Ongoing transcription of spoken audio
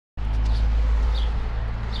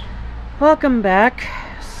Welcome back.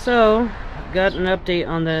 So, got an update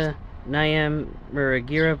on the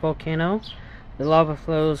Nyamuragira volcano. The lava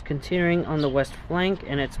flow is continuing on the west flank,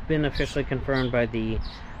 and it's been officially confirmed by the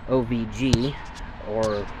OVG,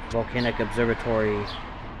 or Volcanic Observatory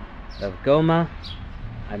of Goma.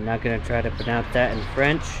 I'm not going to try to pronounce that in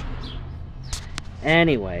French.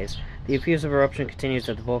 Anyways, the effusive eruption continues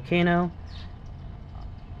at the volcano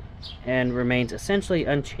and remains essentially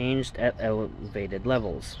unchanged at elevated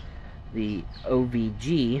levels. The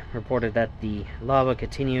OVG reported that the lava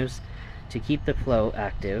continues to keep the flow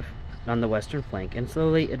active on the western flank and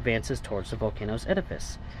slowly advances towards the volcano's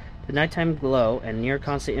edifice. The nighttime glow and near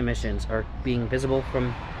constant emissions are being visible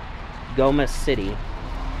from Goma City.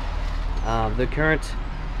 The current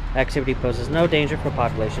activity poses no danger for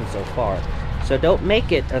population so far, so don't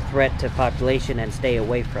make it a threat to population and stay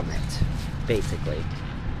away from it, basically.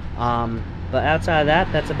 But outside of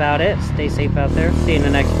that, that's about it. Stay safe out there. See you in the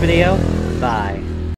next video. Bye.